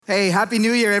Hey, Happy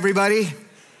New Year, everybody.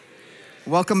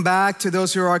 Welcome back to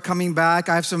those who are coming back.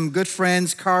 I have some good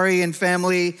friends, Kari and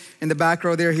family in the back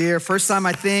row. They're here. First time,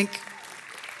 I think.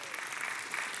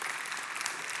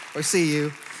 I see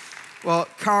you. Well,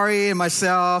 Kari and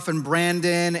myself and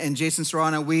Brandon and Jason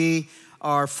Serrano, we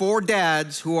are 4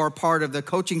 dads who are part of the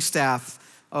coaching staff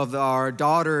of our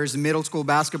daughter's middle school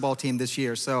basketball team this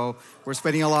year. So we're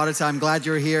spending a lot of time. Glad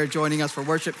you're here joining us for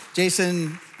worship.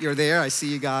 Jason, you're there. I see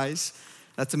you guys.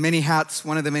 That's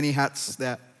one of the many hats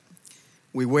that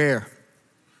we wear.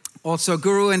 Also,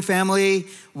 Guru and family,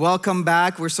 welcome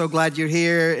back. We're so glad you're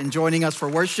here and joining us for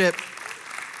worship.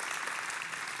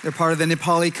 They're part of the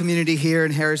Nepali community here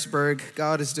in Harrisburg.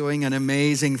 God is doing an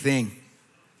amazing thing.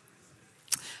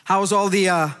 How's all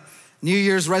the New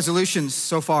Year's resolutions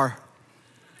so far?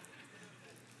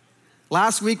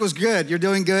 Last week was good. You're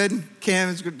doing good.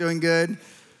 Kim's doing good.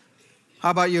 How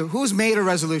about you? Who's made a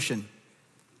resolution?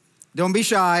 Don't be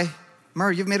shy.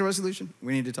 Murray, you've made a resolution?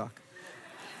 We need to talk.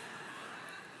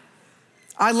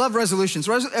 I love resolutions.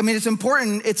 It's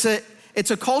important. It's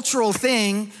a cultural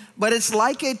thing, but it's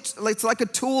like a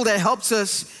tool that helps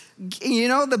us. You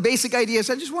know, the basic idea is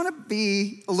I just want to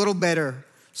be a little better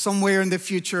somewhere in the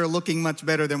future, looking much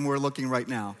better than we're looking right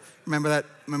now. Remember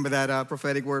that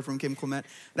prophetic word from Kim Clement?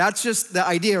 That's just the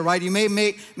idea, right?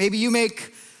 Maybe you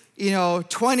make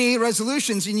 20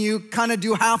 resolutions and you kind of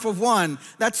do half of one.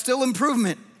 That's still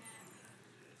improvement.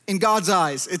 In God's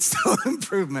eyes, it's still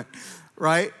improvement,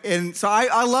 right? And so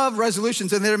I love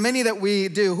resolutions, and there are many that we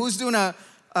do. Who's doing a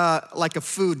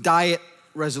food diet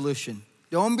resolution?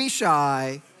 Don't be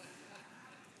shy.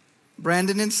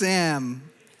 Brandon and Sam.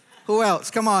 Who else?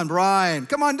 Come on, Brian.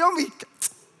 Come on, don't be.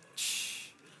 Shh.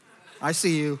 I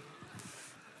see you,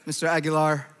 Mr.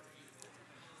 Aguilar.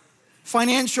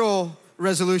 Financial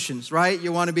resolutions, right?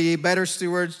 You want to be better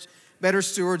stewards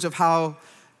of how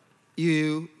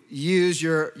you use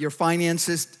your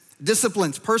finances.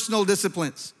 Disciplines, personal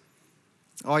disciplines.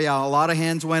 Oh yeah, a lot of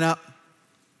hands went up.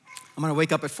 I'm gonna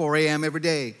wake up at 4 a.m. every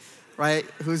day, right?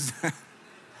 Who's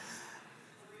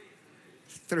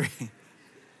 3?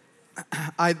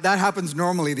 That happens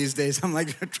normally these days. I'm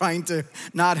like trying to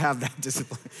not have that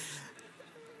discipline.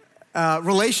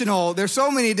 Relational, there's so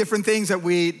many different things that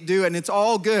we do, and it's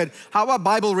all good. How about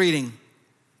Bible reading?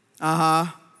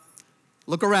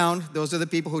 Look around. Those are the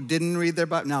people who didn't read their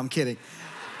Bible. No, I'm kidding.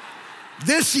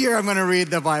 This year I'm gonna read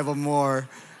the Bible more,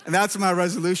 and that's my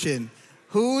resolution.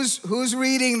 Who's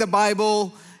reading the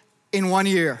Bible in 1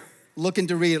 year? Looking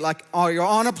to read it, you're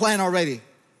on a plan already.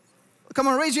 Come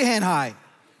on, raise your hand high.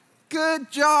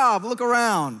 Good job, look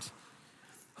around.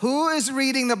 Who is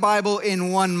reading the Bible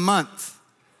in 1 month?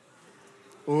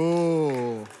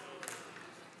 Oh,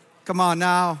 come on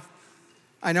now.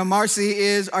 I know Marcy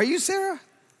is. Are you Sarah?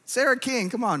 Sarah King,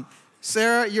 come on.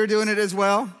 Sarah, you're doing it as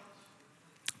well?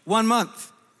 1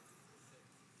 month.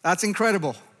 That's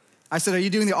incredible. I said, are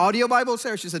you doing the audio Bible,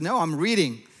 Sarah? She said, no, I'm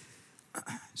reading.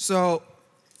 So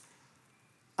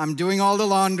I'm doing all the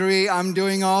laundry. I'm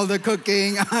doing all the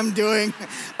cooking. I'm doing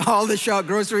all the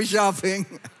grocery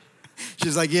shopping.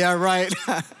 She's like, yeah, right.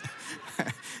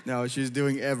 No, she's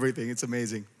doing everything. It's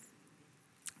amazing.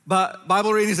 But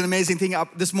Bible reading is an amazing thing.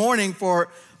 This morning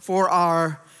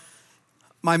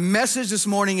my message this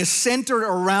morning is centered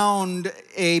around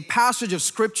a passage of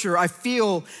scripture I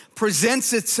feel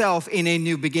presents itself in a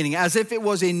new beginning, as if it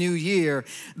was a new year.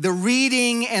 The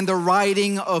reading and the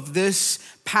writing of this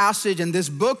passage and this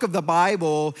book of the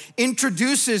Bible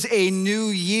introduces a new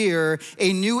year,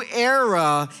 a new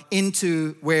era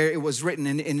into where it was written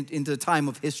into the time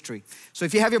of history. So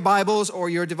if you have your Bibles or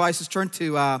your devices, turn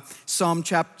to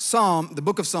the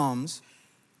book of Psalms.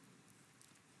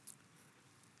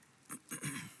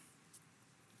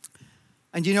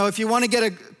 And if you want to get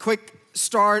a quick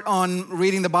start on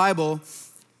reading the Bible,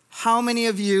 how many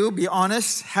of you, be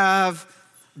honest, have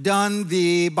done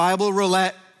the Bible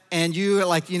roulette and you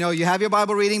have your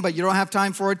Bible reading, but you don't have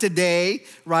time for it today,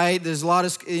 right? There's a lot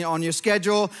of on your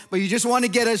schedule, but you just want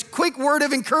to get a quick word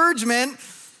of encouragement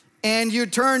and you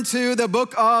turn to the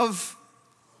book of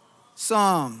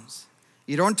Psalms.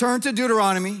 You don't turn to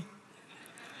Deuteronomy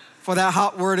for that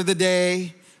hot word of the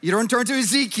day. You don't turn to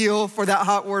Ezekiel for that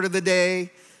hot word of the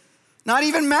day. Not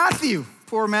even Matthew,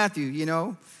 poor Matthew,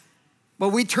 But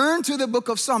we turn to the book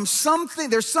of Psalms.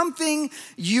 There's something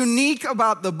unique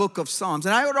about the book of Psalms.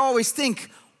 And I would always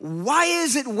think, why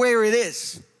is it where it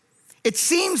is? It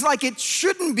seems like it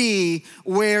shouldn't be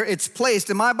where it's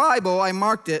placed. In my Bible, I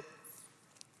marked it.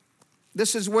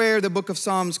 This is where the book of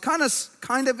Psalms, kind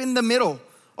of in the middle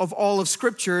of all of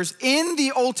scriptures in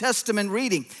the Old Testament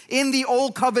reading, in the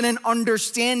Old Covenant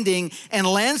understanding and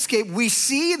landscape. We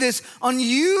see this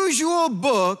unusual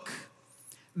book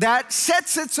that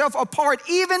sets itself apart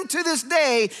even to this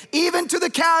day, even to the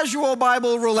casual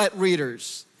Bible roulette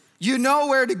readers. You know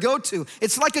where to go to.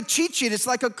 It's like a cheat sheet. It's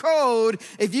like a code.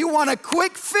 If you want a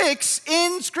quick fix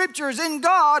in scriptures, in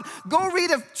God, go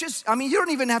read you don't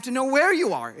even have to know where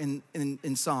you are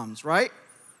in Psalms, right?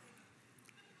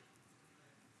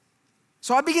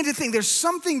 So I begin to think there's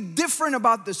something different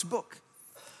about this book.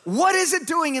 What is it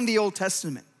doing in the Old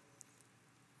Testament?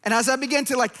 And as I began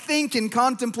to think and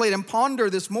contemplate and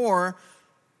ponder this more,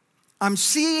 I'm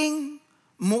seeing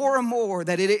more and more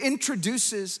that it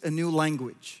introduces a new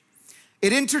language.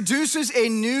 It introduces a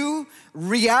new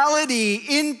reality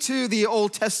into the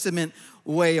Old Testament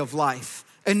way of life,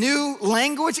 a new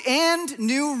language and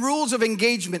new rules of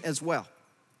engagement as well.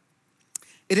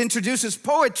 It introduces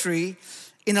poetry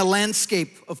in a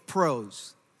landscape of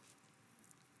prose.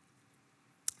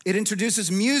 It introduces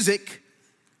music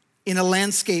in a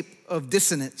landscape of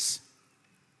dissonance.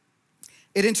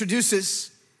 It introduces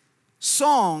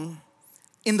song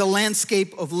in the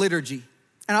landscape of liturgy.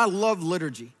 And I love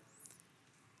liturgy.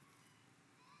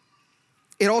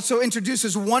 It also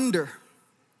introduces wonder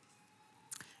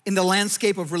in the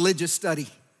landscape of religious study.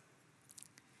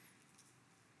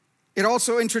 It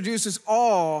also introduces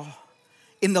awe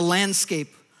in the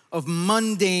landscape of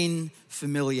mundane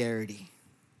familiarity.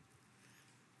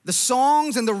 The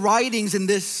songs and the writings in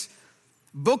this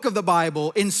book of the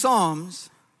Bible, in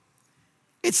Psalms,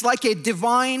 it's like a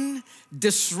divine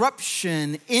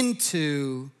disruption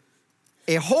into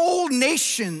a whole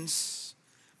nation's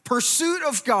pursuit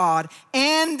of God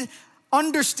and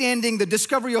understanding the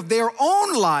discovery of their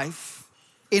own life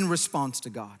in response to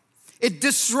God. It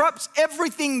disrupts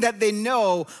everything that they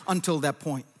know until that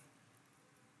point.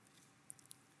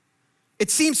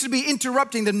 It seems to be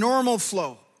interrupting the normal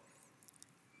flow.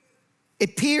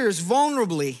 It peers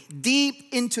vulnerably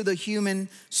deep into the human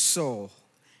soul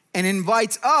and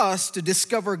invites us to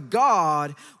discover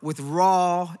God with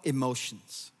raw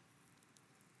emotions.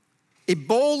 It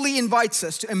boldly invites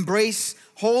us to embrace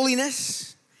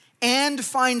holiness and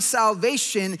find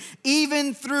salvation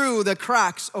even through the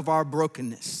cracks of our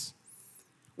brokenness.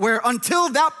 Where until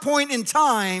that point in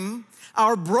time,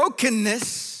 our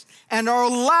brokenness and our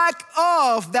lack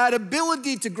of that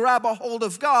ability to grab a hold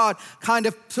of God kind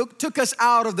of took us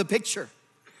out of the picture.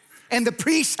 And the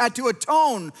priests had to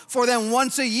atone for them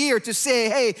once a year to say,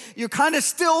 hey, you're kind of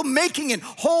still making it.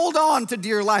 Hold on to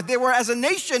dear life. They were, as a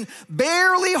nation,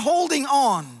 barely holding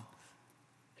on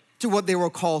to what they were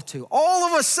called to. All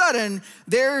of a sudden,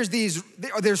 there's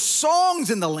songs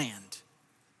in the land.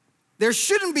 There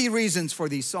shouldn't be reasons for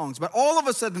these songs, but all of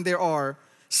a sudden there are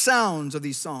sounds of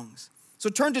these songs. So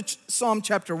turn to Psalm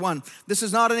chapter 1. This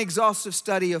is not an exhaustive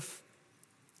study of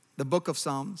the book of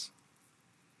Psalms.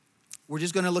 We're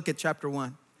just going to look at chapter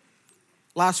 1.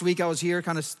 Last week I was here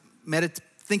kind of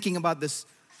thinking about this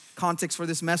context for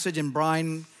this message, and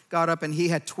Brian got up and he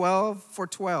had 12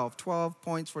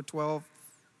 points for 12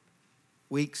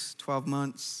 weeks, 12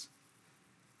 months.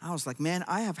 I was like, man,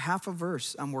 I have half a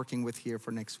verse I'm working with here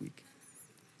for next week.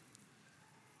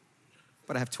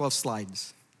 But I have 12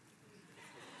 slides.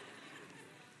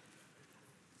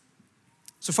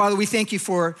 So Father, we thank you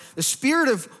for the spirit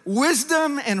of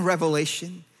wisdom and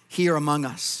revelation here among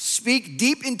us. Speak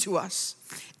deep into us.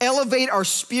 Elevate our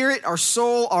spirit, our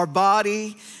soul, our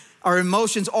body, our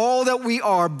emotions, all that we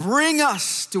are. Bring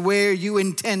us to where you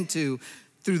intend to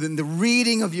through the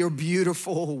reading of your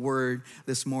beautiful word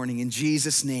this morning. In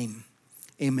Jesus' name,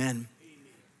 amen.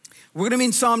 We're going to be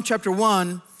in Psalm chapter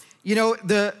 1. You know,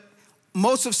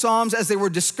 most of Psalms, as they were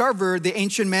discovered, the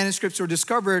ancient manuscripts were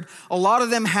discovered, a lot of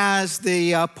them has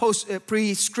the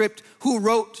prescript who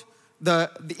wrote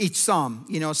each psalm.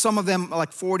 You know, some of them,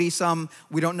 like 40 some,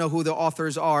 we don't know who the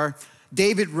authors are.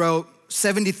 David wrote,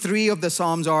 73 of the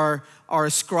psalms are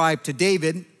ascribed to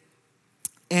David.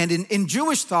 And in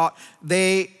Jewish thought,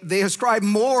 they ascribe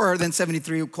more than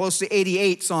 73, close to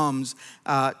 88 psalms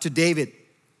to David.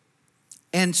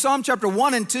 And Psalm chapter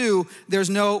 1 and 2,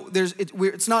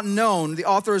 it's not known. The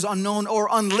author is unknown or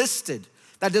unlisted.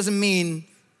 That doesn't mean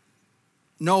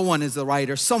no one is the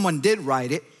writer. Someone did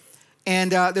write it.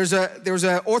 And there's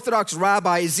a Orthodox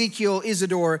rabbi, Ezekiel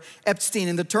Isidore Epstein,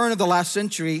 in the turn of the last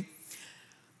century.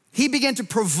 He began to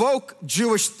provoke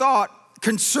Jewish thought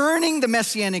concerning the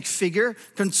messianic figure,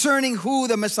 concerning who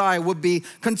the Messiah would be,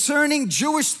 concerning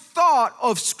Jewish thought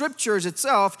of scriptures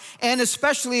itself, and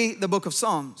especially the book of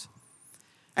Psalms.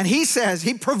 And he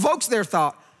provokes their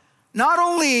thought. Not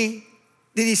only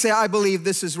did he say, I believe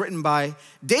this is written by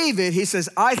David, he says,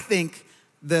 I think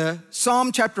the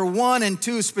Psalm chapter 1 and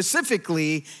 2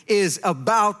 specifically is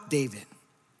about David.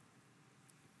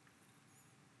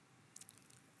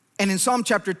 And in Psalm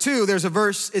chapter 2, there's a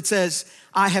verse, it says,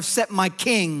 I have set my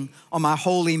king on my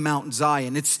holy Mount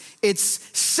Zion. It's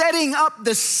setting up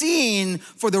the scene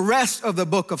for the rest of the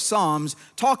book of Psalms,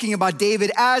 talking about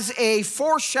David as a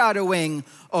foreshadowing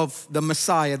of the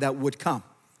Messiah that would come.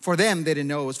 For them, they didn't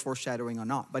know it was foreshadowing or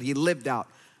not, but he lived out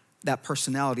that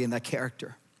personality and that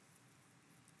character.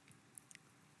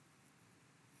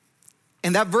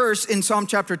 And that verse in Psalm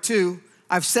chapter 2,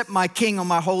 I've set my king on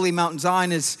my holy Mount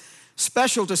Zion, is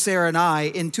special to Sarah and I.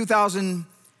 In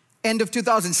end of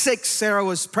 2006, Sarah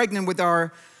was pregnant with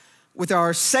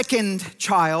our second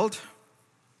child.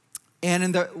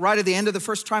 And right at the end of the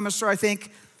first trimester, I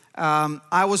think,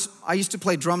 I used to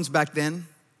play drums back then.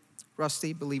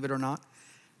 Rusty, believe it or not.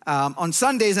 On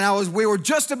Sundays, and we were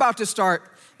just about to start,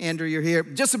 Andrew, you're here,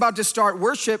 just about to start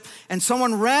worship, and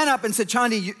someone ran up and said,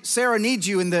 Chandi, Sarah needs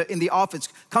you in the office.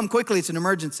 Come quickly, it's an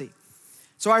emergency.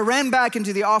 So I ran back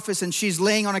into the office, and she's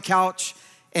laying on a couch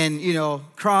and,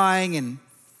 crying,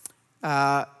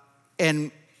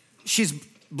 and she's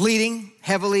bleeding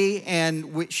heavily,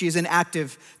 and she's in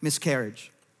active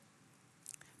miscarriage,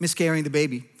 miscarrying the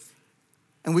baby.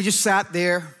 And we just sat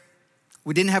there.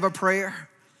 We didn't have a prayer.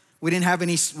 We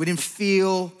didn't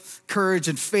feel courage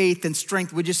and faith and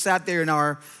strength. We just sat there in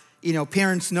our,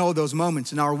 parents know those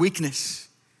moments, in our weakness,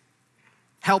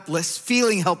 helpless,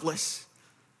 feeling helpless.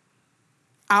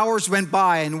 Hours went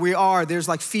by, and there's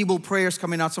like feeble prayers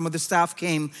coming out. Some of the staff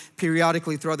came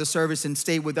periodically throughout the service and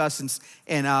stayed with us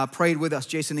and prayed with us.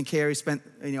 Jason and Carrie spent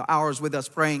hours with us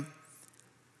praying.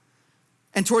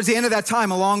 And towards the end of that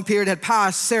time, a long period had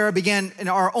passed. Sarah began, in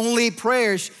our only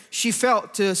prayers, she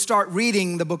felt to start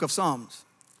reading the book of Psalms.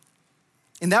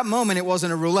 In that moment, it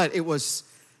wasn't a roulette. It was,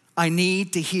 I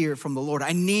need to hear from the Lord.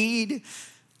 I need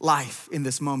life in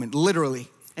this moment, literally.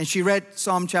 And she read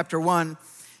Psalm chapter 1,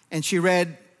 and she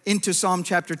read into Psalm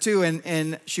chapter 2,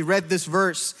 and she read this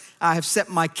verse, I have set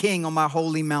my king on my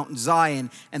holy mountain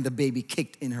Zion, and the baby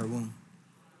kicked in her womb.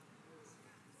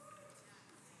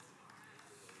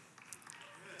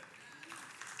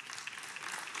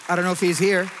 I don't know if he's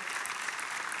here.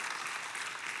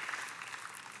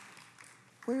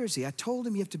 Where is he? I told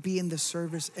him you have to be in the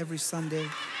service every Sunday.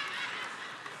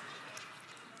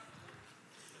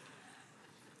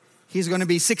 He's going to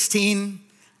be 16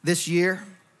 this year.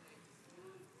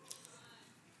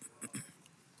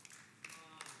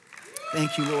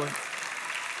 Thank you, Lord.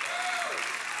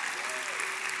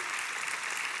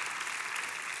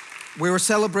 We were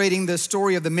celebrating the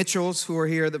story of the Mitchells who were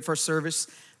here at the first service,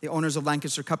 the owners of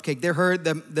Lancaster Cupcake. They heard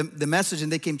the message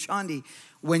and they came, Chandi,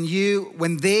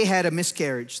 when they had a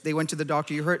miscarriage, they went to the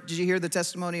doctor. Did you hear the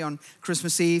testimony on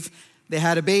Christmas Eve? They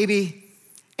had a baby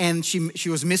and she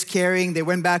was miscarrying. They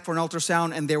went back for an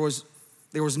ultrasound and there was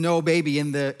no baby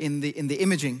in the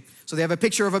imaging. So they have a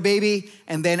picture of a baby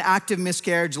and then active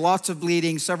miscarriage, lots of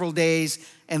bleeding, several days,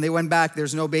 and they went back,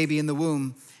 there's no baby in the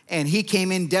womb. And he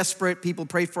came in desperate, people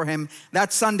prayed for him.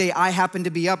 That Sunday, I happened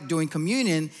to be up doing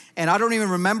communion, and I don't even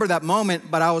remember that moment,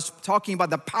 but I was talking about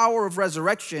the power of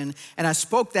resurrection, and I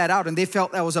spoke that out, and they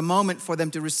felt that was a moment for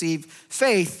them to receive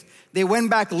faith. They went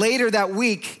back later that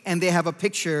week, and they have a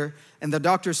picture, and the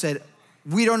doctor said,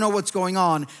 we don't know what's going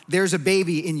on. There's a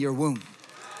baby in your womb.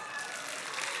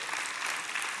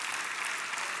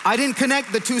 I didn't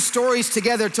connect the two stories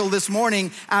together till this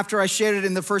morning after I shared it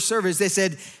in the first service. They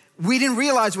said, we didn't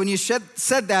realize when you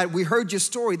said that, we heard your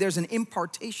story, there's an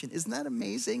impartation. Isn't that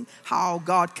amazing how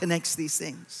God connects these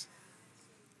things?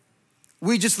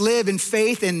 We just live in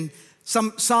faith and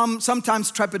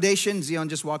sometimes trepidation. Zion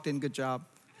just walked in, good job.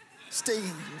 Stay in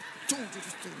here.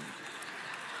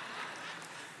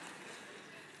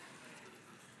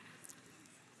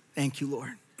 Thank you,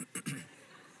 Lord.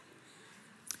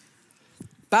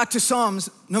 Back to Psalms,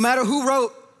 no matter who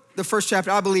wrote the first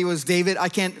chapter, I believe it was David. I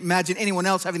can't imagine anyone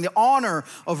else having the honor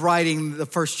of writing the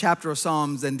first chapter of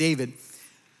Psalms than David.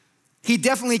 He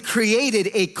definitely created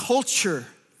a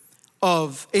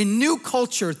new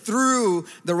culture through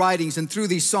the writings and through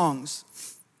these songs.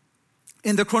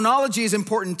 And the chronology is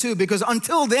important too, because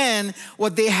until then,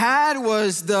 what they had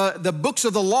was the books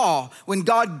of the law. When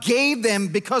God gave them,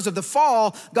 because of the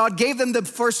fall, God gave them the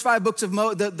first 5 books of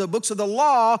the books of the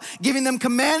law, giving them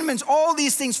commandments, all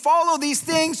these things, follow these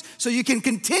things so you can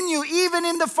continue, even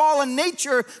in the fallen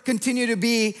nature, continue to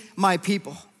be my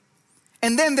people.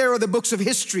 And then there are the books of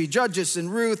history, Judges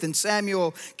and Ruth and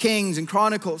Samuel, Kings and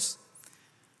Chronicles.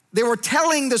 They were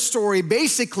telling the story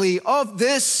basically of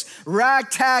this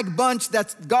ragtag bunch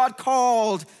that God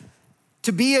called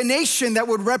to be a nation that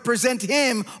would represent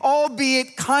him,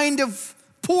 albeit kind of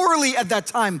poorly at that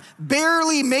time,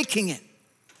 barely making it.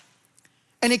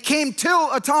 And it came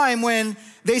till a time when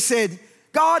they said,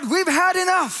 God, we've had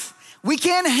enough. We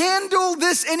can't handle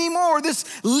this anymore, this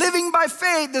living by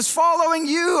faith, this following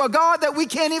you, a God that we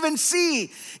can't even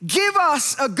see. Give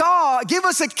us a God, give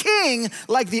us a king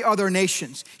like the other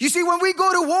nations. You see, when we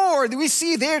go to war, we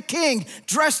see their king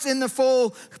dressed in the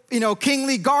full,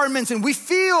 kingly garments, and we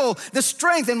feel the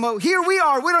strength. And here we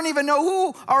are, we don't even know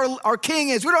who our king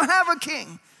is. We don't have a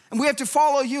king, and we have to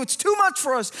follow you. It's too much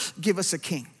for us. Give us a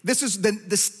king. This is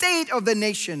the state of the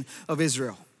nation of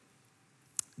Israel.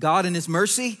 God in his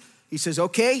mercy, he says,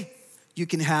 okay, you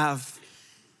can have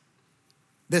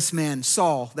this man,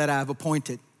 Saul, that I have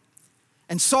appointed.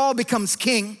 And Saul becomes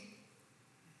king.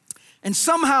 And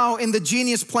somehow in the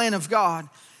genius plan of God,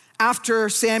 after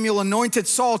Samuel anointed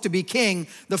Saul to be king,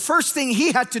 the first thing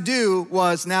he had to do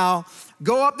was now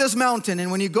go up this mountain. And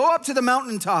when you go up to the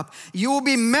mountaintop, you will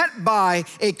be met by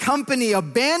a company, a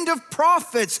band of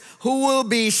prophets who will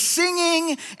be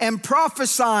singing and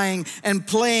prophesying and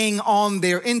playing on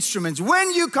their instruments.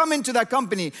 When you come into that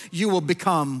company, you will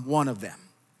become one of them.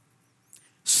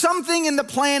 Something in the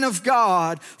plan of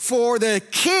God for the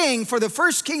king, for the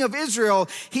first king of Israel,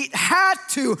 he had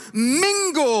to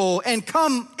mingle and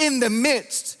come in the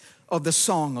midst of the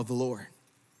song of the Lord.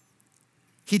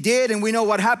 He did, and we know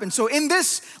what happened. So in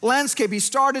this landscape, he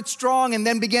started strong and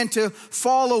then began to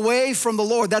fall away from the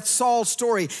Lord. That's Saul's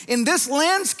story. In this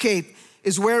landscape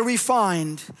is where we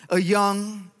find a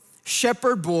young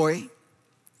shepherd boy,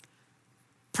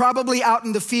 probably out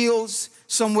in the fields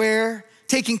somewhere,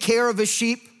 taking care of his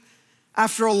sheep.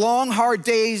 After a long, hard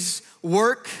day's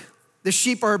work, the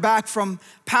sheep are back from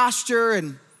pasture,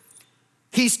 and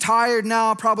he's tired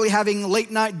now, probably having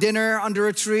late night dinner under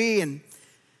a tree, and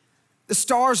the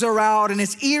stars are out, and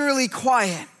it's eerily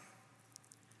quiet.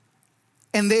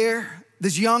 And there,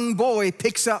 this young boy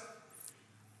picks up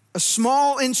a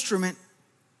small instrument,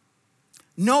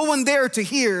 no one there to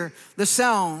hear the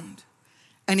sound,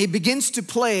 and he begins to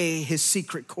play his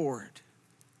secret chord.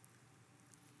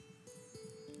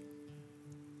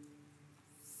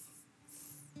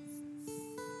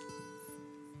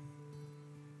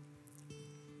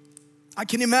 I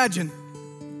can imagine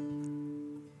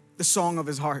the song of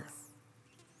his heart.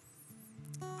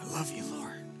 I love you,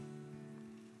 Lord.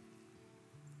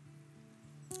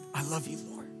 I love you,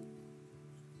 Lord.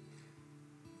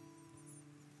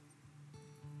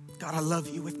 God, I love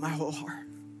you with my whole heart.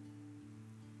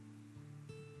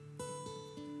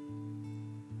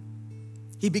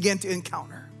 He began to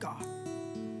encounter God.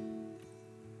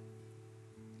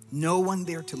 No one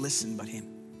there to listen but him.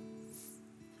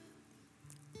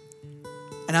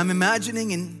 And I'm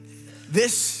imagining in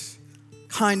this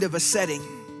kind of a setting,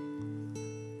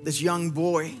 this young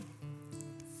boy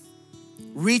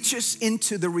reaches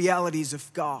into the realities of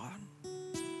God,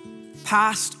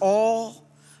 past all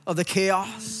of the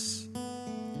chaos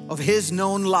of his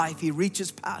known life. He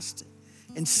reaches past it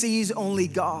and sees only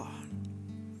God.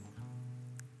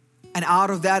 And out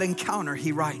of that encounter,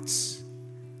 he writes,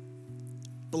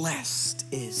 blessed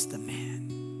is the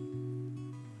man.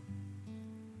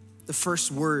 The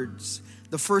first words,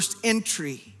 the first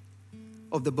entry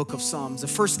of the book of Psalms, the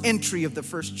first entry of the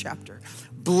first chapter.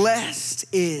 Blessed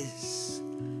is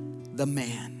the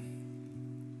man.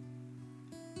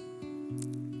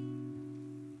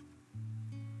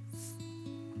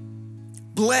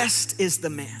 Blessed is the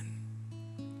man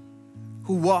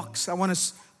who walks. I want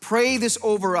to pray this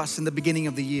over us in the beginning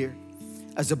of the year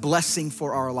as a blessing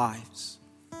for our lives.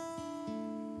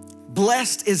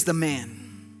 Blessed is the man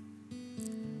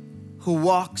who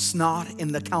walks not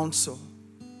in the counsel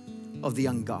of the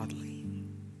ungodly,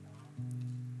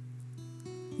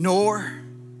 nor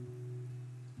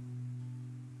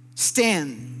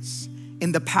stands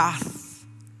in the path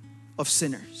of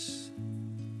sinners,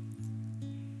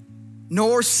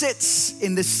 nor sits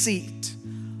in the seat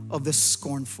of the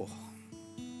scornful.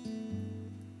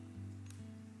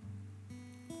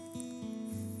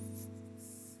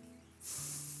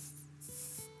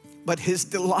 But his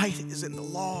delight is in the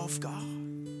law of God.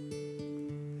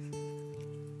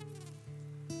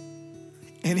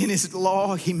 And in his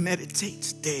law, he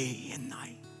meditates day and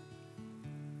night.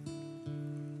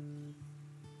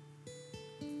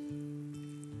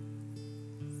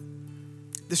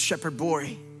 This shepherd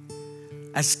boy,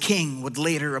 as king, would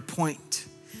later appoint,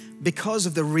 because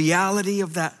of the reality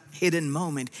of that hidden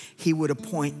moment, he would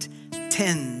appoint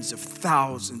tens of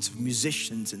thousands of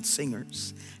musicians and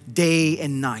singers day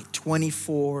and night,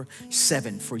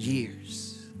 24/7 for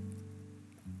years.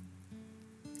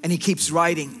 And he keeps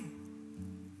writing,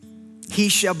 he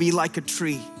shall be like a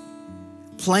tree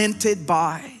planted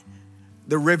by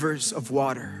the rivers of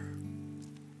water,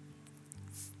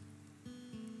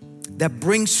 that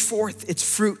brings forth its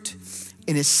fruit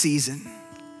in its season,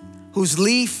 whose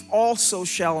leaf also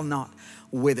shall not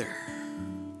wither.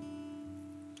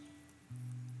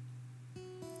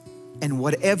 And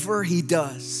whatever he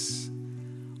does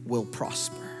will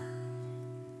prosper.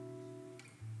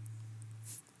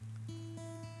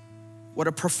 What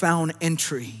a profound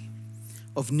entry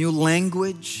of new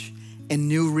language and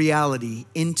new reality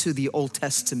into the Old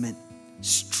Testament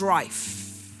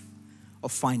strife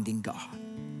of finding God.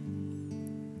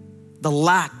 The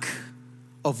lack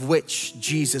of which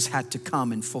Jesus had to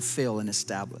come and fulfill and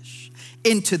establish.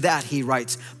 Into that he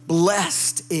writes,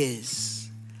 blessed is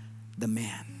the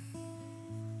man.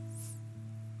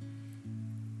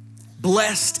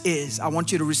 Blessed is, I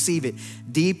want you to receive it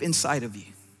deep inside of you.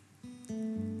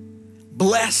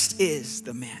 Blessed is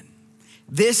the man.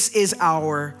 This is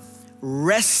our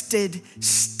rested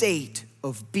state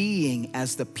of being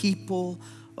as the people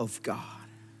of God.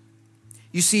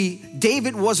 You see,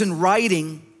 David wasn't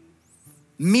writing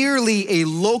merely a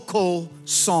local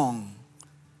song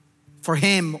for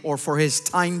him or for his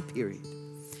time period.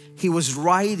 He was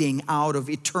writing out of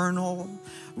eternal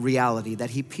reality that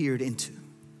he peered into.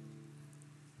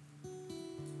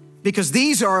 Because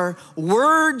these are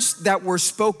words that were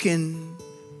spoken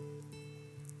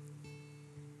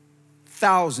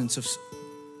thousands of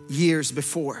years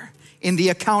before in the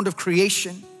account of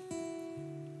creation.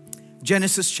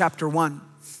 Genesis chapter 1.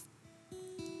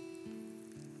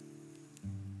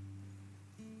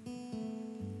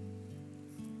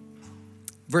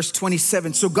 Verse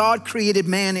 27. So God created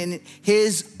man in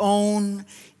his own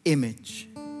image.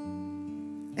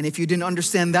 And if you didn't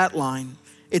understand that line,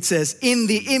 it says, in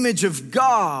the image of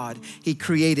God, he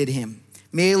created him.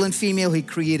 Male and female, he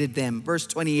created them. Verse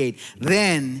 28,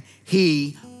 then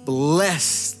he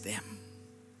blessed them.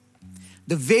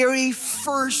 The very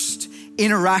first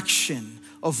interaction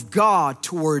of God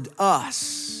toward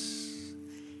us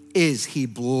is he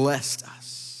blessed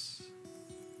us.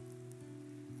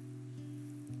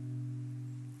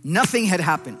 Nothing had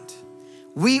happened.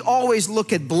 We always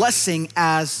look at blessing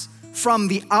as from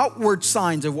the outward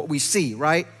signs of what we see,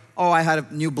 right? Oh, I had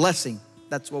a new blessing.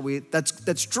 That's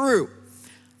true.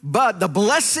 But the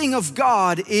blessing of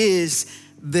God is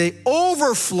the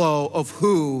overflow of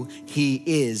who he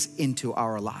is into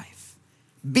our life,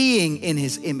 being in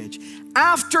his image.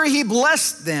 After he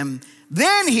blessed them,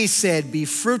 then he said, be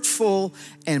fruitful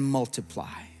and multiply.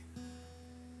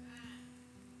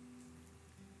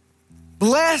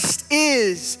 Blessed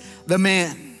is the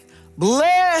man.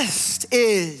 Blessed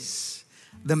is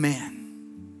the man.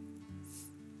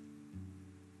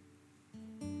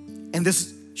 And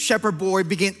this shepherd boy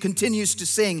continues to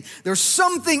sing. There's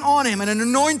something on him, an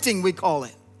anointing we call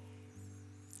it.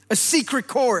 A secret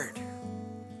chord.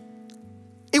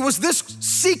 It was this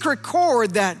secret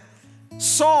chord that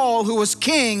Saul, who was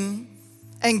king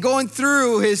and going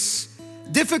through his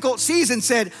difficult season,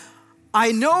 said,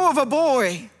 I know of a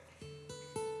boy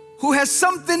who has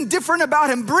something different about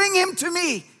him. Bring him to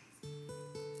me.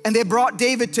 And they brought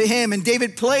David to him, and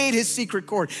David played his secret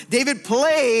chord. David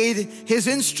played his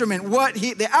instrument,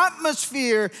 the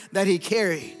atmosphere that he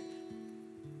carried.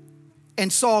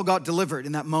 And Saul got delivered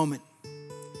in that moment.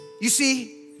 You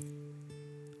see,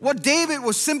 what David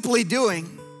was simply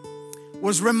doing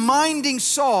was reminding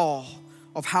Saul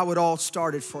of how it all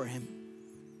started for him.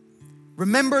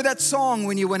 Remember that song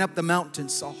when you went up the mountain,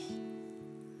 Saul.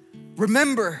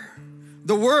 Remember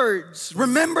the words,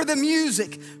 remember the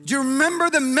music. Do you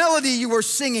remember the melody you were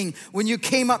singing when you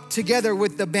came up together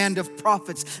with the band of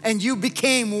prophets and you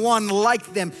became one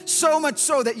like them? So much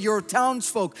so that your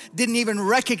townsfolk didn't even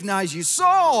recognize you.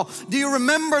 Saul, do you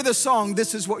remember the song?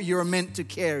 This is what you're meant to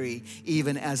carry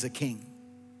even as a king.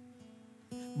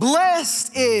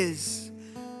 Blessed is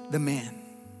the man.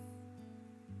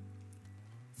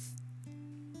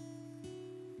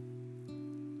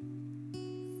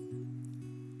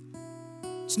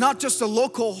 It's not just a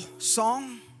local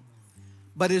song,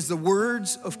 but is the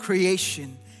words of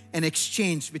creation and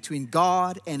exchange between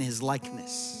God and his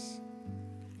likeness.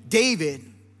 David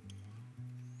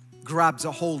grabs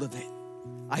a hold of it.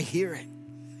 I hear it.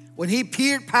 When he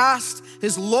peered past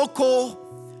his local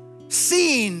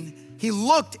scene, he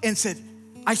looked and said,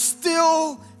 that's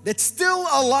still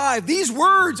alive. These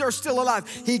words are still alive.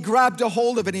 He grabbed a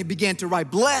hold of it and he began to write,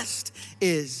 blessed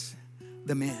is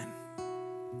the man.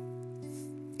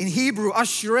 In Hebrew,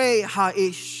 Ashrei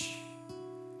Ha'ish.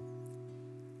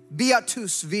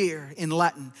 beatus vir in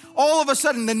Latin. All of a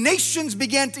sudden, the nations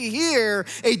began to hear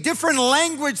a different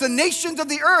language. The nations of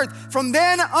the earth, from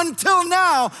then until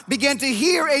now, began to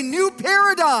hear a new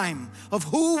paradigm of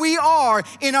who we are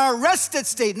in our rested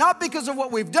state, not because of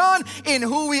what we've done, in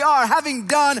who we are, having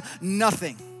done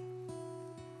nothing.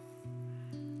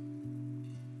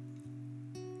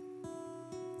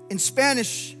 In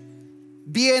Spanish,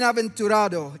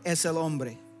 bienaventurado es el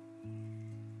hombre.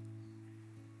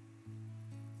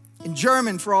 In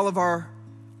German, for all of our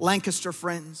Lancaster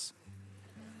friends,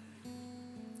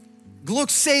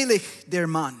 glückselig der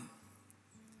Mann.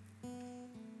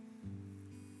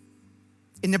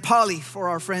 In Nepali, for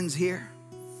our friends here,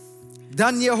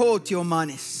 Dhanya ho tyo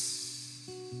manis.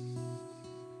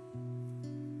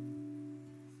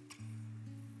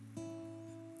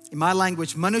 In my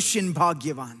language, Manushin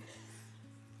Bhagyavan.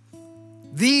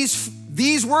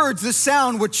 These words, this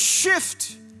sound would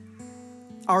shift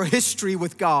our history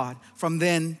with God from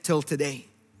then till today.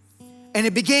 And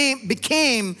it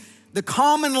became the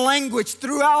common language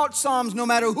throughout Psalms, no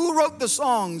matter who wrote the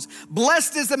songs.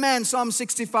 Blessed is the man, Psalm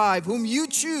 65, whom you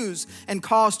choose and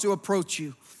cause to approach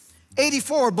you.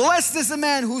 84, blessed is the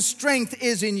man whose strength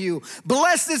is in you.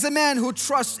 Blessed is the man who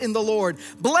trusts in the Lord.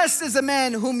 Blessed is the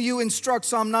man whom you instruct,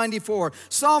 Psalm 94.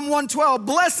 Psalm 112,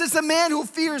 blessed is the man who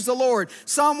fears the Lord.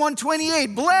 Psalm 128,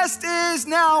 blessed is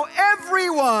now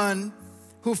everyone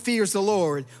who fears the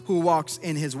Lord, who walks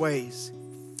in his ways.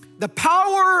 The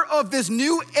power of this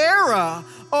new era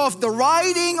of the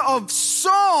writing of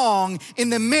song in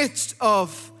the midst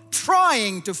of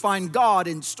trying to find God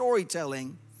in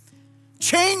storytelling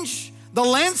change the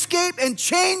landscape and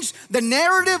change the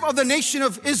narrative of the nation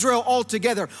of Israel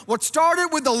altogether. What started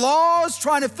with the laws,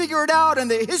 trying to figure it out,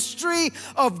 and the history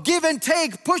of give and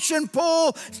take, push and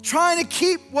pull, trying to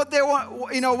keep what they want,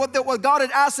 what God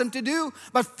had asked them to do,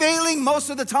 but failing most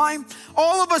of the time.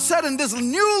 All of a sudden, this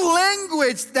new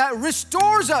language that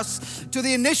restores us to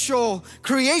the initial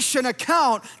creation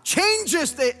account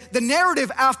changes the narrative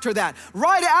after that.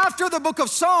 Right after the book of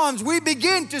Psalms, we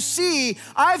begin to see,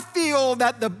 I feel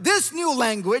that this new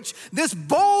language, this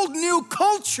bold new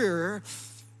culture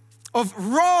of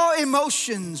raw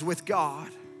emotions with God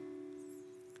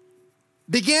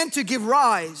began to give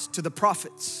rise to the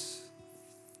prophets.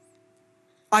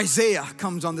 Isaiah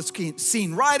comes on the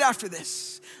scene right after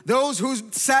this. Those who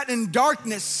sat in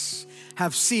darkness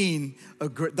have seen a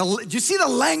great... Do you see the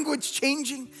language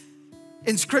changing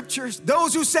in scriptures?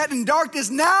 Those who sat in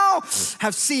darkness now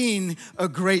have seen a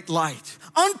great light.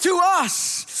 Unto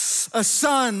us a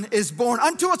son is born.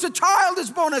 Unto us a child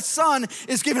is born. A son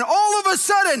is given. All of a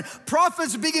sudden,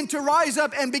 prophets begin to rise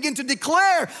up and begin to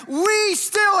declare, we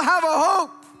still have a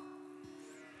hope.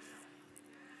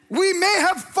 We may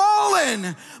have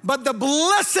fallen, but the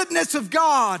blessedness of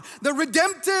God, the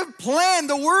redemptive plan,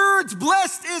 the words,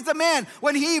 blessed is the man,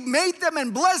 when he made them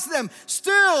and blessed them,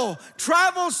 still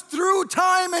travels through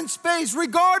time and space,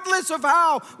 regardless of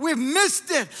how we've missed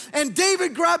it. And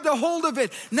David grabbed a hold of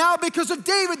it. Now, because of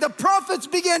David, the prophets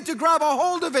began to grab a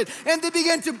hold of it, and they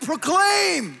began to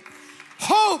proclaim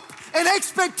hope and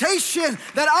expectation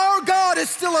that our God is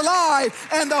still alive,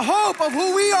 and the hope of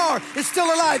who we are is still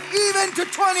alive, even to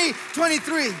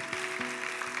 2023.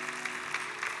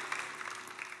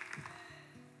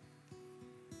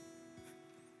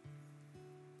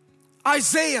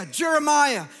 Isaiah,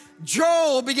 Jeremiah,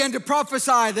 Joel began to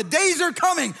prophesy, the days are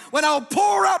coming when I'll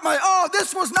pour out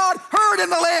this was not heard in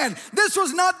the land. This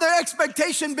was not the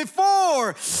expectation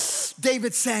before.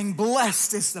 David sang,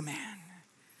 blessed is the man.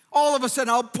 All of a sudden,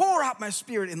 I'll pour out my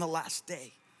spirit in the last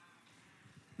day.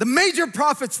 The major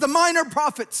prophets, the minor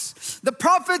prophets, the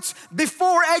prophets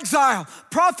before exile,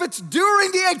 prophets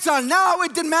during the exile. Now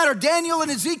it didn't matter. Daniel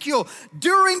and Ezekiel,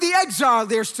 during the exile,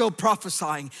 they're still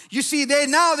prophesying. You see, they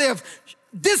have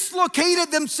dislocated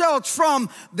themselves from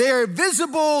their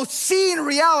visible, seen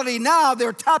reality. Now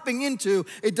they're tapping into,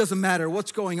 it doesn't matter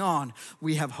what's going on.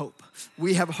 We have hope.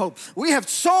 We have hope. We have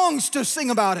songs to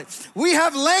sing about it. We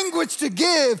have language to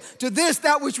give to this,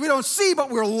 that which we don't see, but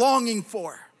we're longing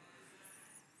for.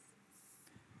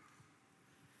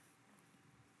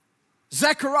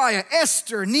 Zechariah,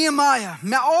 Esther, Nehemiah,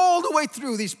 all the way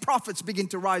through, these prophets begin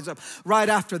to rise up right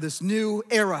after this new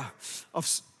era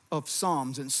of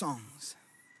psalms and songs.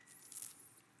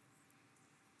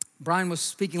 Brian was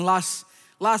speaking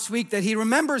last week that he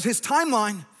remembers his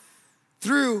timeline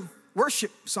through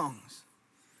worship songs.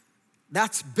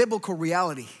 That's biblical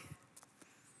reality.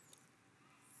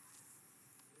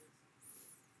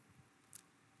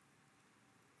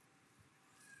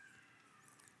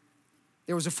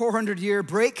 There was a 400-year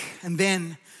break, and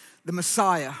then the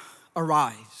Messiah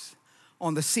arrives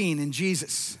on the scene in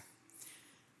Jesus.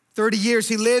 30 years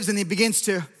he lives, and he begins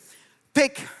to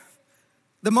pick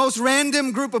the most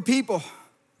random group of people.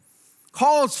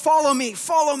 Calls, follow me,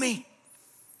 follow me.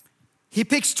 He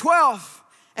picks 12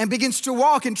 and begins to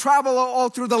walk and travel all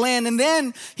through the land. And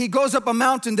then he goes up a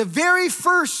mountain. The very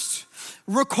first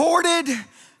recorded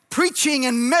preaching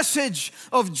and message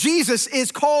of Jesus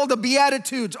is called the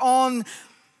Beatitudes on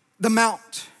the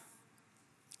Mount.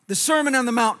 The Sermon on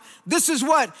the Mount. This is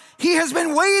what he has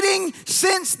been waiting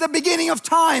since the beginning of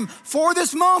time for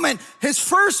this moment. His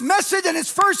first message and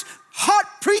his first hot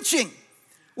preaching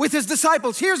with his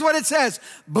disciples. Here's what it says.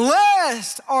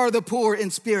 Blessed are the poor in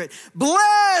spirit.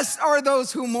 Blessed are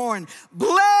those who mourn.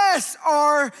 Blessed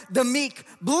are the meek.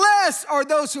 Blessed are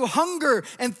those who hunger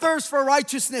and thirst for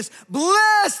righteousness.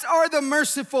 Blessed are the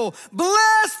merciful.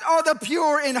 Blessed are the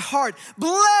pure in heart.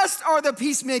 Blessed are the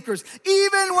peacemakers.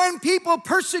 Even when people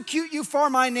persecute you for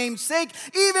my name's sake,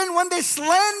 even when they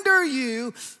slander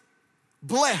you,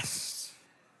 blessed.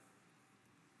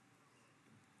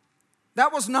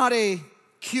 That was not a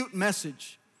cute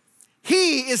message.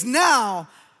 He is now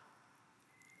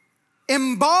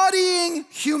embodying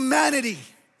humanity,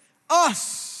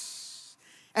 us,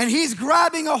 and he's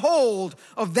grabbing a hold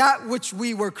of that which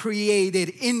we were created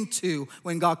into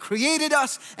when God created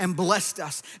us and blessed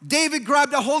us. David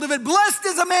grabbed a hold of it. Blessed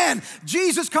is a man.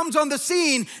 Jesus comes on the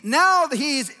scene. Now that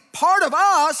he's part of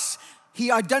us, he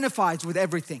identifies with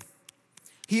everything.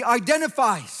 He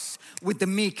identifies with the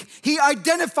meek. He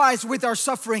identifies with our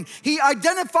suffering. He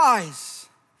identifies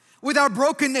with our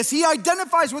brokenness. He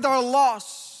identifies with our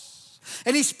loss.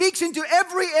 And he speaks into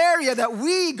every area that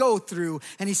we go through.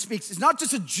 And he speaks. It's not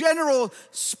just a general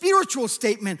spiritual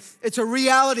statement. It's a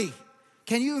reality.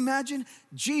 Can you imagine?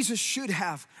 Jesus should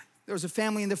have. There was a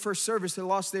family in the first service that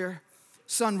lost their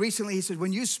son recently. He said,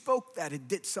 when you spoke that, it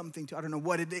did something to, I don't know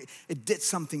what it did. It did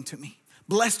something to me.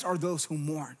 Blessed are those who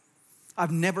mourn. I've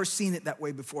never seen it that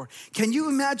way before. Can you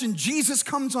imagine? Jesus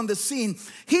comes on the scene.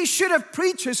 He should have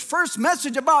preached his first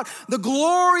message about the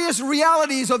glorious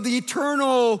realities of the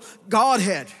eternal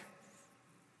Godhead.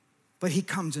 But he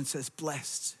comes and says,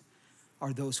 blessed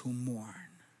are those who mourn.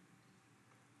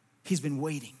 He's been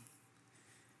waiting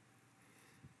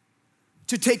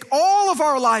to take all of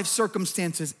our life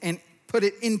circumstances and put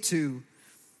it into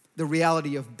the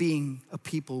reality of being a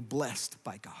people blessed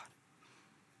by God.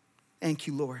 Thank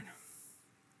you, Lord.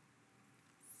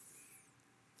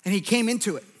 And he came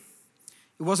into it.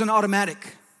 It wasn't automatic.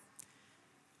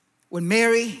 When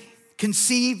Mary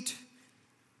conceived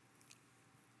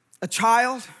a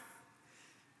child,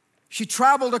 she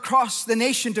traveled across the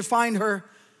nation to find her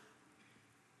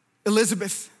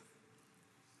Elizabeth.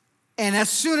 And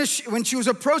as soon as when she was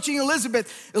approaching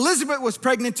Elizabeth was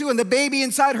pregnant too, and the baby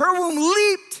inside her womb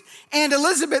leaped, and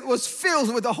Elizabeth was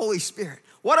filled with the Holy Spirit.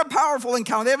 What a powerful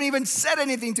encounter. They haven't even said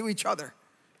anything to each other.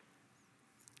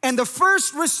 And the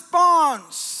first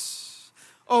response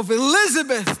of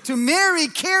Elizabeth to Mary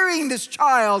carrying this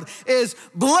child is,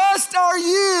 blessed are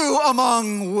you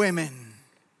among women.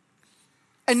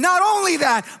 And not only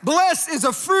that, blessed is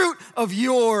the fruit of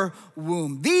your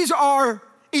womb. These are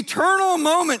eternal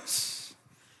moments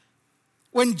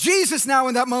when Jesus now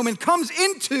in that moment comes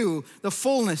into the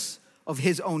fullness of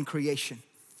his own creation.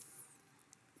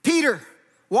 Peter,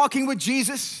 walking with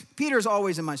Jesus. Peter's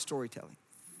always in my storytelling.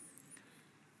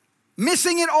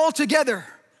 Missing it altogether.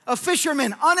 A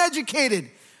fisherman, uneducated.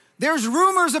 There's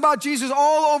rumors about Jesus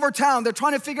all over town. They're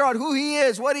trying to figure out who he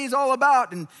is, what he's all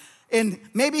about. And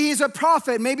maybe he's a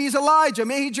prophet, maybe he's Elijah,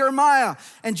 maybe he's Jeremiah.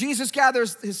 And Jesus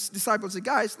gathers his disciples and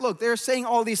says, guys, look, they're saying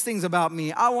all these things about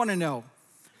me. I want to know,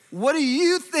 what do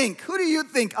you think? Who do you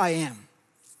think I am?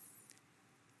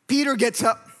 Peter gets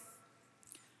up.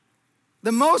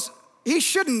 He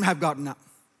shouldn't have gotten up.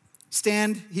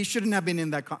 He shouldn't have been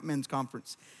in that men's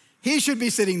conference. He should be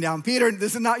sitting down. Peter,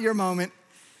 this is not your moment.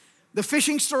 The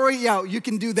fishing story, yeah, you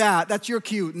can do that. That's your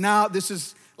cue. Now this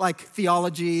is like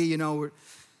theology, you know.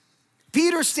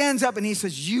 Peter stands up and he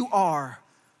says, you are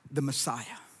the Messiah.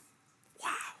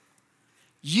 Wow.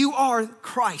 You are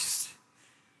Christ.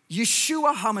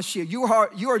 Yeshua HaMashiach.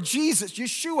 You are Jesus,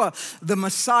 Yeshua, the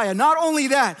Messiah. Not only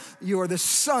that, you are the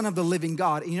Son of the living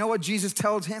God. And you know what Jesus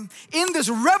tells him? In this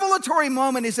revelatory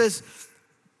moment, he says,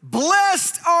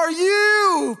 blessed are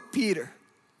you, Peter.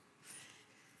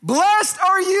 Blessed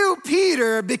are you,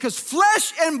 Peter, because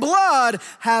flesh and blood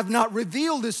have not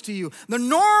revealed this to you. The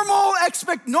normal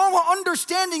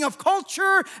understanding of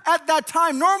culture at that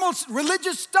time, normal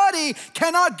religious study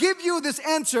cannot give you this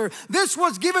answer. This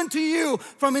was given to you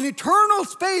from an eternal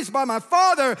space by my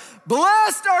Father.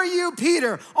 Blessed are you,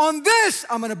 Peter. On this,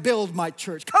 I'm going to build my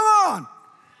church. Come on.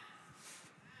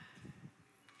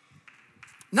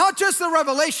 Not just the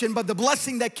revelation, but the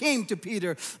blessing that came to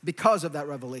Peter because of that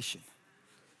revelation.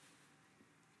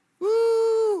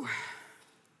 Woo!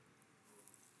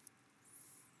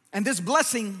 And this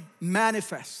blessing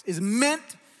is meant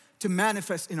to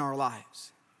manifest in our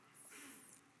lives.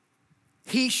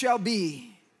 He shall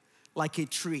be like a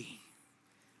tree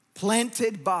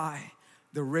planted by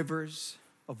the rivers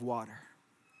of water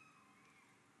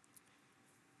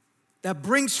that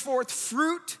brings forth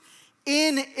fruit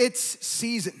in its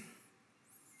season.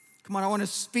 Come on, I want to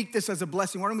speak this as a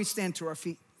blessing. Why don't we stand to our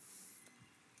feet?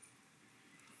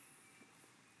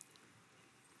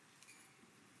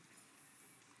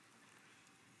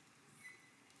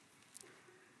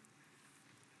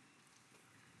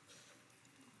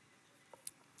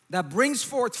 That brings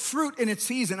forth fruit in its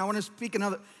season. I want to speak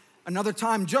another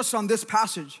time just on this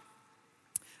passage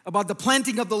about the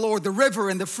planting of the Lord, the river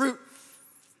and the fruit.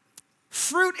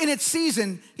 Fruit in its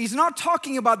season, he's not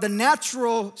talking about the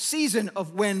natural season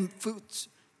of when fruits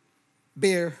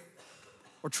bear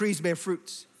or trees bear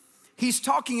fruits. He's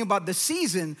talking about the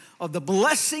season of the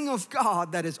blessing of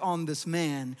God that is on this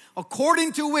man,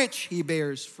 according to which he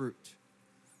bears fruit.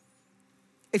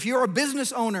 If you're a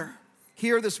business owner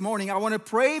here this morning, I want to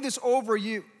pray this over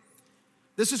you.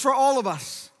 This is for all of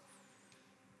us,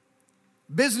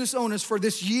 business owners, for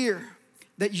this year,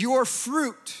 that your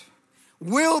fruit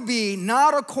will be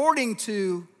not according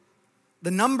to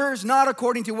the numbers, not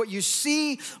according to what you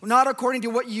see, not according to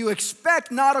what you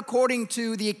expect, not according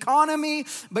to the economy,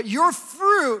 but your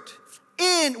fruit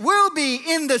will be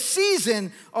in the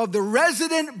season of the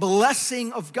resident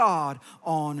blessing of God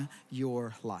on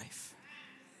your life.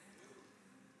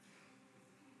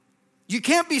 You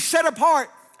can't be set apart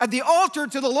at the altar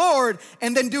to the Lord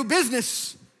and then do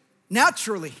business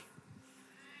naturally.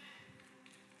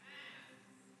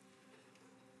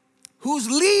 Whose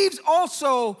leaves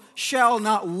also shall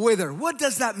not wither. What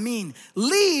does that mean?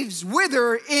 Leaves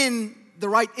wither in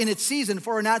its season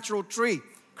for a natural tree,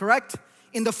 correct?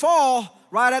 In the fall,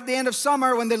 right at the end of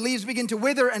summer, when the leaves begin to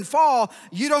wither and fall,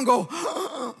 you don't go,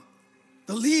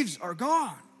 the leaves are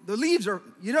gone.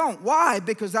 You don't. Why?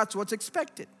 Because that's what's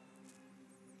expected.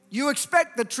 You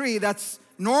expect the tree, that's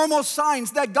normal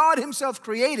signs that God himself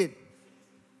created.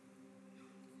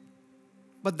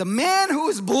 But the man who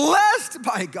is blessed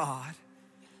by God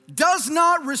does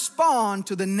not respond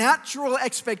to the natural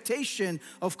expectation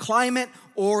of climate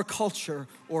or culture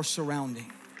or surrounding.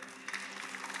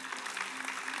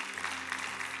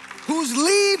 Whose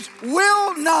leaves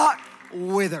will not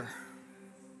wither.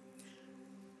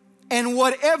 And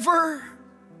whatever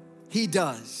he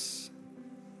does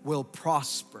will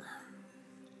prosper.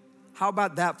 How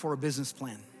about that for a business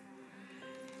plan?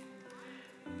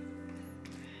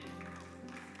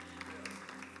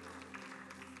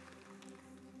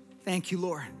 Thank you,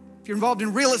 Lord. If you're involved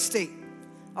in real estate,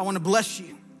 I want to bless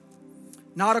you.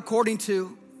 Not according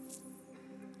to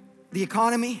the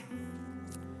economy.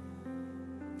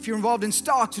 If you're involved in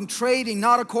stocks and trading,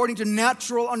 not according to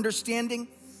natural understanding.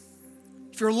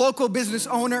 If you're a local business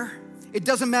owner, it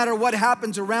doesn't matter what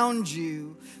happens around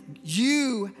you.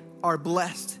 You are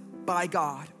blessed by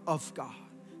God, of God,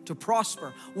 to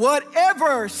prosper.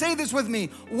 Whatever, say this with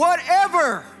me,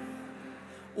 whatever.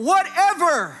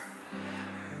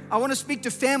 I want to speak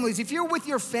to families. If you're with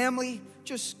your family,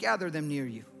 just gather them near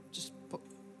you. Just put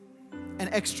an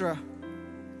extra.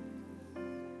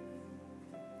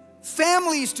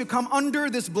 Families to come under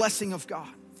this blessing of God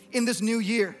in this new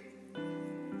year.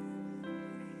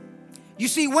 You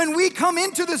see, when we come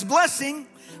into this blessing,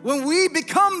 when we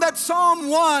become that Psalm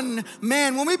 1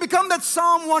 man, when we become that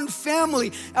Psalm 1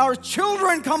 family, our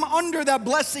children come under that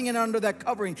blessing and under that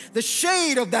covering, the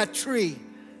shade of that tree.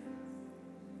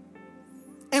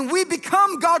 And we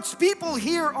become God's people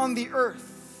here on the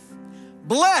earth.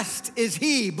 Blessed is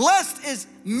he, blessed is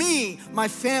me, my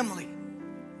family.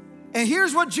 And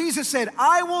here's what Jesus said,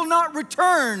 I will not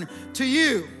return to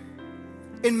you.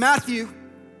 In Matthew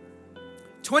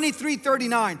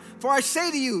 23:39, for I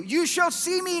say to you, you shall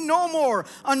see me no more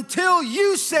until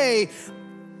you say,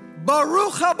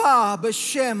 Baruch haba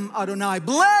b'shem Adonai.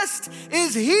 Blessed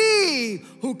is he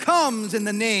who comes in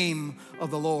the name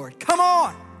of the Lord. Come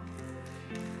on.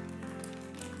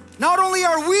 Not only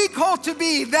are we called to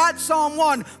be that Psalm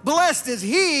 1, blessed is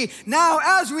he. Now,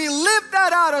 as we live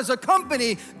that out as a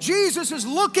company, Jesus is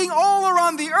looking all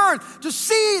around the earth to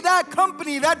see that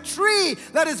company, that tree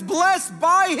that is blessed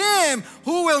by him,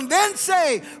 who will then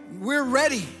say, we're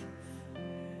ready.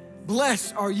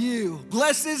 Blessed are you.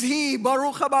 Blessed is he.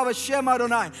 Baruch haba b'shem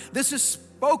Adonai. This is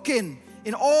spoken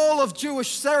in all of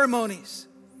Jewish ceremonies.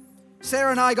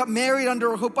 Sarah and I got married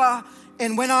under a chuppah.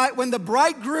 And when the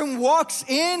bridegroom walks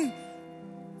in,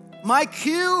 My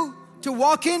cue to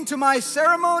walk into my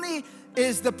ceremony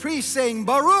is the priest saying,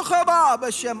 Baruch haba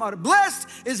b'shem, blessed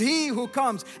is he who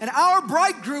comes. And our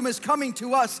bridegroom is coming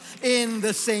to us in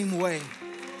the same way.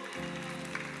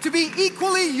 To be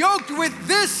equally yoked with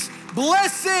this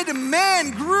blessed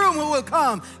man, groom who will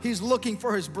come. He's looking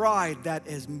for his bride that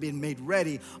has been made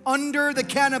ready under the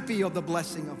canopy of the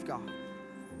blessing of God.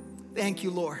 Thank you,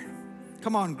 Lord.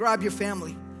 Come on, grab your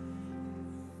family.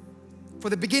 For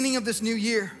the beginning of this new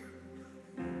year,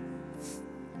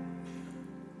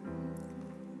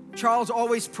 Charles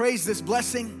always prays this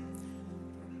blessing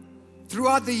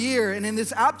throughout the year. And in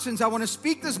this absence, I want to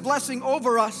speak this blessing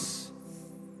over us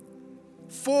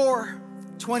for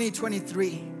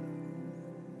 2023.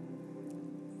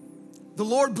 The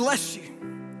Lord bless you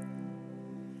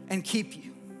and keep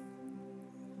you.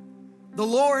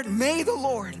 May the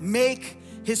Lord make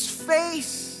his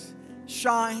face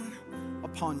shine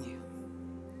upon you.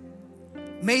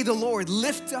 May the Lord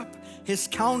lift up his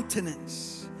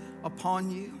countenance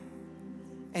upon you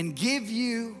and give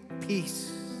you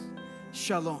peace,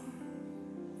 shalom,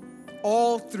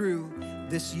 all through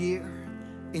this year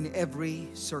in every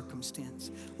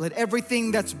circumstance. Let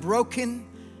everything that's broken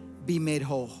be made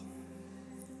whole.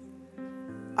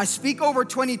 I speak over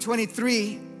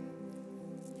 2023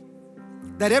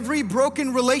 that every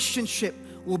broken relationship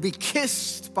will be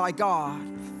kissed by God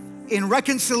in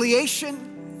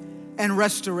reconciliation and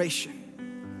restoration.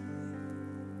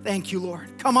 Thank you,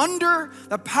 Lord. Come under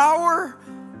the power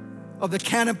of the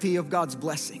canopy of God's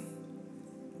blessing.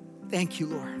 Thank you,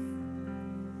 Lord.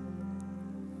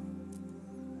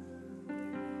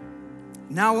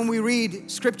 Now when we read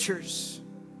scriptures,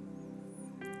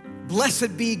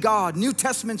 blessed be God. New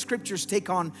Testament scriptures take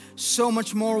on so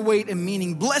much more weight and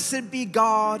meaning. Blessed be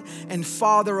God and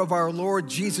Father of our Lord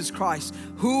Jesus Christ,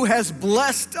 who has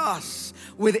blessed us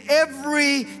with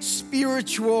every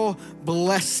spiritual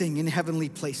blessing in heavenly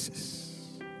places.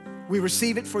 We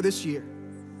receive it for this year.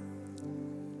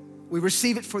 We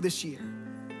receive it for this year.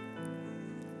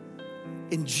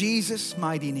 In Jesus'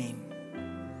 mighty name.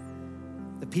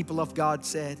 The people of God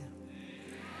said,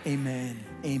 amen,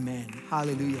 amen.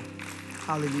 Hallelujah,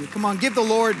 hallelujah. Come on, give the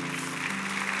Lord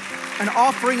an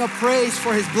offering of praise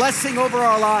for his blessing over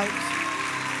our lives.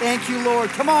 Thank you, Lord.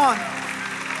 Come on.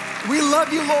 We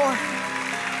love you, Lord.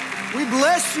 We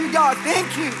bless you, God.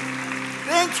 Thank you.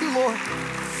 Thank you, Lord.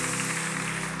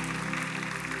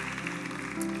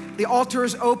 The altar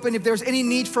is open. If there's any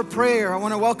need for prayer, I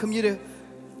want to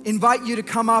invite you to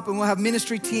come up, and we'll have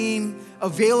ministry team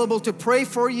available to pray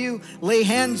for you, lay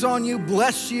hands on you,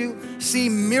 bless you, see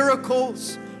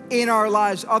miracles in our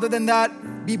lives. Other than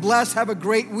that, be blessed. Have a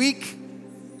great week.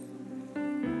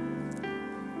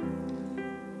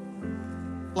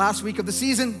 Last week of the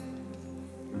season.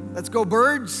 Let's go,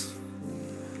 birds.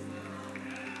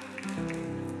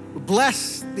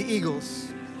 Bless the eagles.